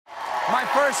My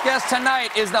first guest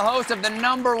tonight is the host of the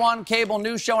 #1 cable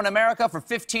news show in America for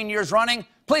 15 years running.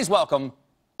 Please welcome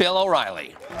Bill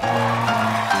O'Reilly.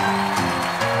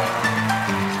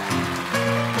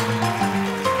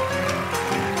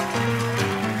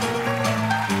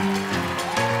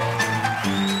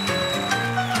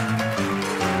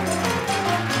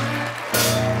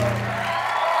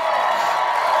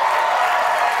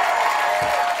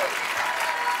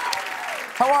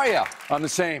 How are you? I'm the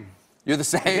same. You're the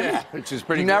same? Yeah, which is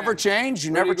pretty You grand. never change?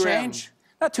 You Pretty never grand. change?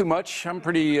 Not too much. I'm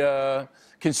pretty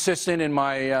consistent in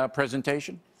my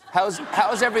presentation.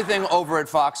 How's everything over at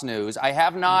Fox News? I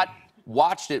have not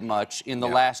watched it much in the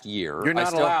last year. You're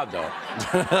not allowed, though.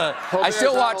 I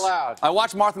still watch. I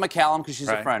watch Martha McCallum because she's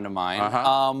a friend of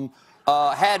mine.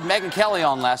 Had Megyn Kelly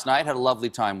on last night. Had a lovely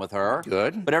time with her.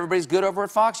 Good. But everybody's good over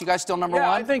at Fox? You guys still #1?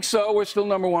 Yeah, I think so. We're still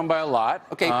 #1 by a lot.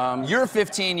 Okay, you're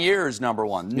 15 years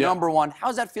 #1. Yeah. #1.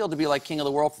 How's that feel to be like king of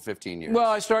the world for 15 years? Well,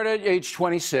 I started at age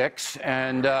 26,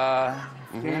 and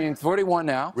 41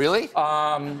 now. Really?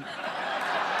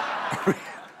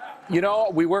 You know,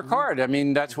 we work hard. I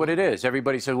mean, that's what it is.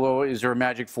 Everybody said, well, is there a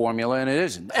magic formula? And it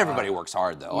isn't. Everybody works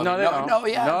hard, though. No, they don't.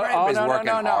 Everybody's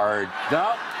working hard.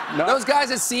 No. Those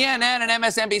guys at CNN and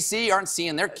MSNBC aren't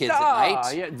seeing their kids at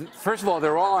night. Yeah. First of all,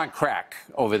 they're all on crack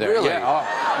over there. Really?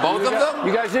 Yeah. Both of them?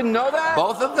 You guys didn't know that?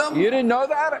 Both of them? You didn't know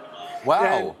that? Wow.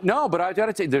 And, no, but I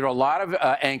gotta tell you, there are a lot of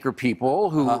anchor people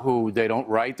who they don't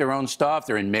write their own stuff.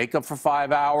 They're in makeup for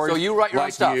 5 hours. So you write your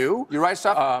own stuff? You write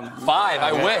stuff? 5,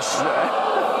 I wish.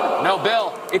 No,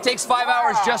 Bill, it takes 5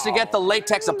 hours just to get the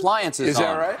latex appliances Is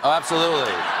that right? Oh,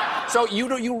 absolutely. So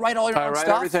you write all your own stuff? I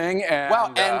write everything. And,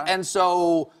 wow, and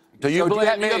so... Do you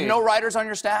have no writers on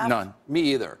your staff? None. Me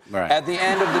either. Right. At the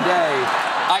end of the day,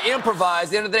 I improvise.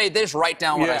 At the end of the day, they just write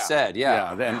down what I said.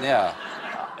 Yeah.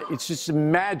 It's just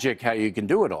magic how you can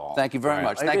do it all. Thank you very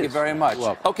much. Thank you very much.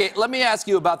 Okay, let me ask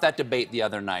you about that debate the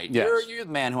other night. Yes. You're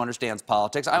the man who understands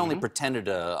politics. I only pretended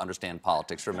to understand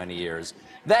politics for many years.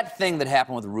 That thing that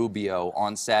happened with Rubio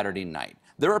on Saturday night,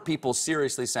 there are people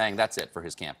seriously saying that's it for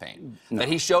his campaign. No. That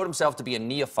he showed himself to be a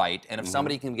neophyte, and if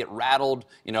somebody can get rattled,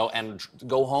 and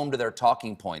go home to their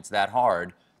talking points that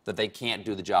hard, that they can't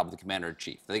do the job of the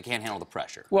commander-in-chief, that they can't handle the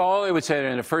pressure. Well, all I would say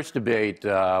in the first debate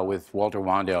with Walter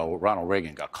Mondale, Ronald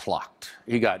Reagan got clocked.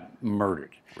 He got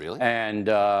murdered. Really? And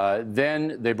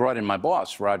then they brought in my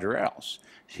boss, Roger Ailes.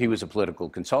 He was a political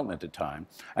consultant at the time,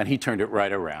 and he turned it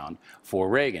right around for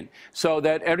Reagan. So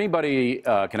that anybody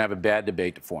can have a bad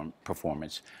debate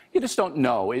performance. You just don't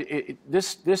know.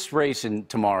 This race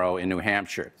tomorrow in New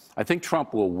Hampshire, I think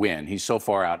Trump will win. He's so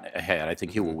far out ahead. I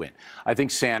think he will win. I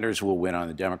think Sanders will win on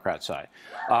the Democrat side.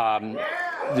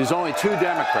 There's only 2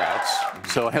 Democrats,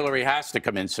 so Hillary has to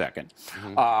come in second.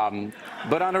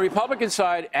 But on the Republican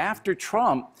side, after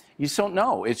Trump, you just don't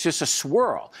know. It's just a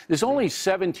swirl. There's only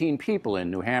 17 people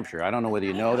in New Hampshire. I don't know whether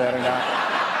you know that or not.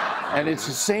 And it's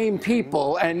the same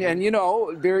people, and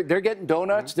they're getting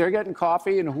donuts, they're getting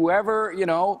coffee, and whoever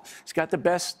has got the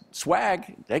best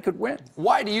swag, they could win.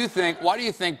 Why do you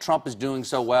think Trump is doing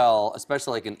so well,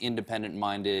 especially like an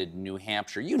independent-minded New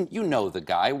Hampshire? You know the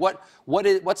guy.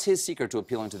 What's his secret to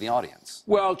appealing to the audience?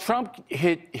 Well, Trump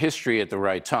hit history at the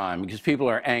right time because people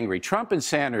are angry. Trump and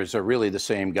Sanders are really the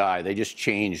same guy. They just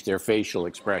changed their facial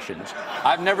expressions.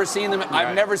 I've never seen them. Right.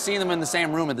 I've never seen them in the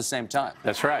same room at the same time.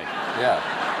 That's right.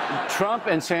 Yeah. Trump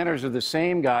and Sanders are the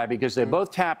same guy because they're both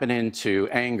tapping into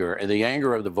anger, the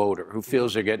anger of the voter who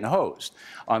feels they're getting hosed.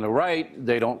 On the right,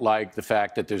 they don't like the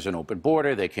fact that there's an open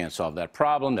border. They can't solve that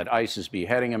problem, that ISIS is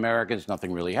beheading Americans.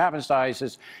 Nothing really happens to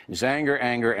ISIS. It's anger,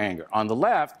 anger, anger. On the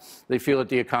left, they feel that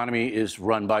the economy is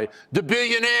run by the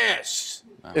billionaires.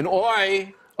 And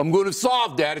I'm going to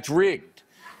solve that. It's rigged.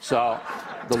 So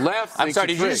the left I'm sorry,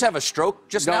 did you just have a stroke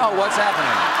just No. now? What's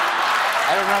happening?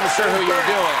 I don't know sure who you were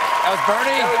doing. That was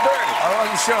Bernie? That was Bernie. I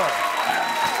wasn't sure.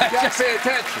 Just pay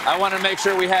attention. I want to make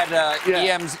sure we had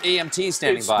EMT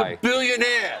standing by. It's the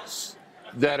billionaires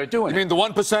that are doing it. You mean the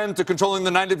 1% to controlling the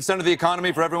 90% of the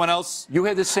economy for everyone else? You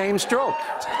had the same stroke.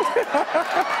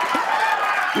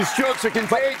 These strokes are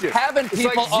contagious. Haven't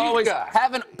people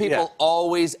like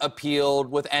always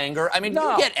appealed with anger? I mean,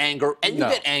 you get anger and you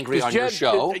get angry on your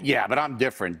show. Yeah, but I'm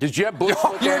different. Does Jeb Bush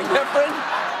look You're angry? different?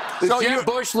 Does Jeb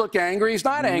Bush look angry? He's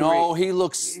not angry. No, he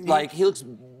looks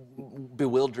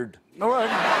bewildered. All right.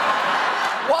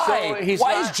 Why? So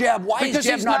Why is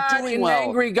Jeb not doing well? An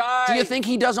angry guy. Do you think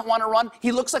he doesn't want to run?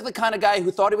 He looks like the kind of guy who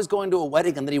thought he was going to a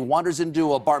wedding and then he wanders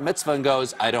into a bar mitzvah and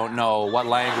goes, I don't know what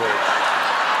language.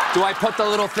 Do I put the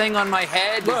little thing on my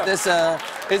head? Look.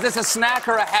 Is this a snack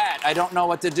or a hat? I don't know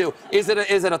what to do. Is it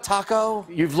a taco?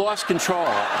 You've lost control.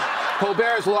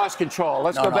 Colbert's lost control.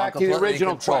 Let's go back to the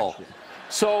original question.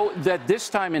 So that this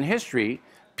time in history,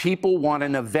 people want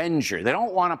an avenger. They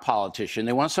don't want a politician.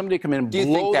 They want somebody to come in and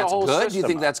blow the whole system. Do you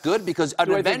think that's good? Because an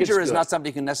Do I think avenger it's is good? not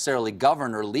somebody who can necessarily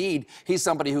govern or lead. He's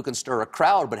somebody who can stir a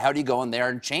crowd, but how do you go in there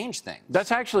and change things?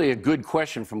 That's actually a good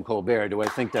question from Colbert. Do I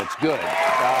think that's good?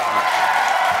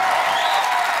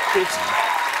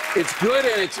 It's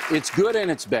good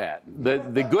and it's bad.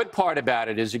 The good part about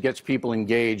it is it gets people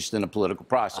engaged in a political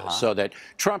process, so that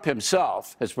Trump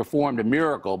himself has performed a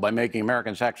miracle by making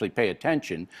Americans actually pay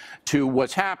attention to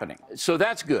what's happening. So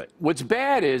that's good. What's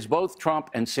bad is both Trump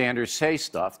and Sanders say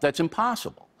stuff that's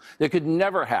impossible. That could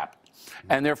never happen.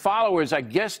 And their followers, I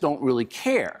guess, don't really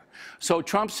care. So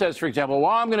Trump says, for example,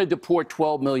 well, I'm going to deport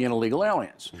 12 million illegal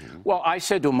aliens. Well, I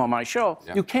said to him on my show,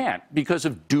 you can't because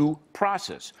of due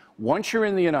process. Once you're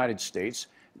in the United States,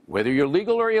 whether you're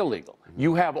legal or illegal,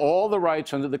 you have all the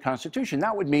rights under the Constitution.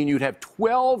 That would mean you'd have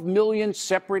 12 million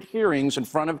separate hearings in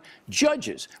front of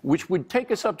judges, which would take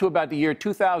us up to about the year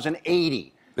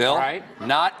 2080. Bill, right?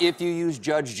 Not if you use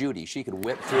Judge Judy. She could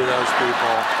whip through those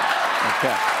people.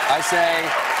 Okay. I say,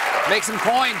 make some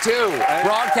coin, too.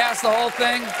 Broadcast the whole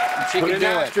thing. She Put can an do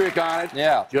it. asterisk on it.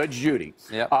 Yeah. Judge Judy.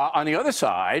 Yep. On the other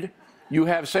side, you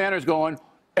have Sanders going,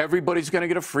 everybody's going to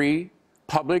get a free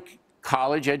public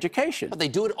college education. But they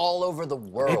do it all over the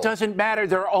world. It doesn't matter.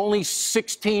 There are only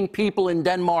 16 people in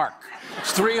Denmark.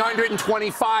 It's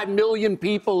 325 million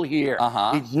people here.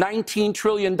 It's $19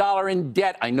 trillion in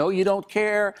debt. I know you don't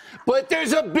care, but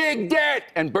there's a big debt,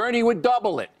 and Bernie would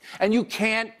double it. And you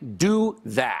can't do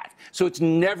that. So it's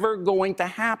never going to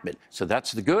happen. So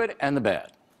that's the good and the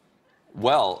bad.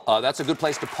 Well, that's a good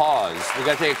place to pause. We've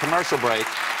got to take a commercial break.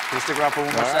 Can you stick around for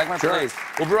one more segment, sure. please?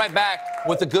 We'll be right back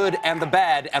with the good and the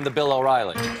bad and the Bill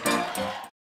O'Reilly.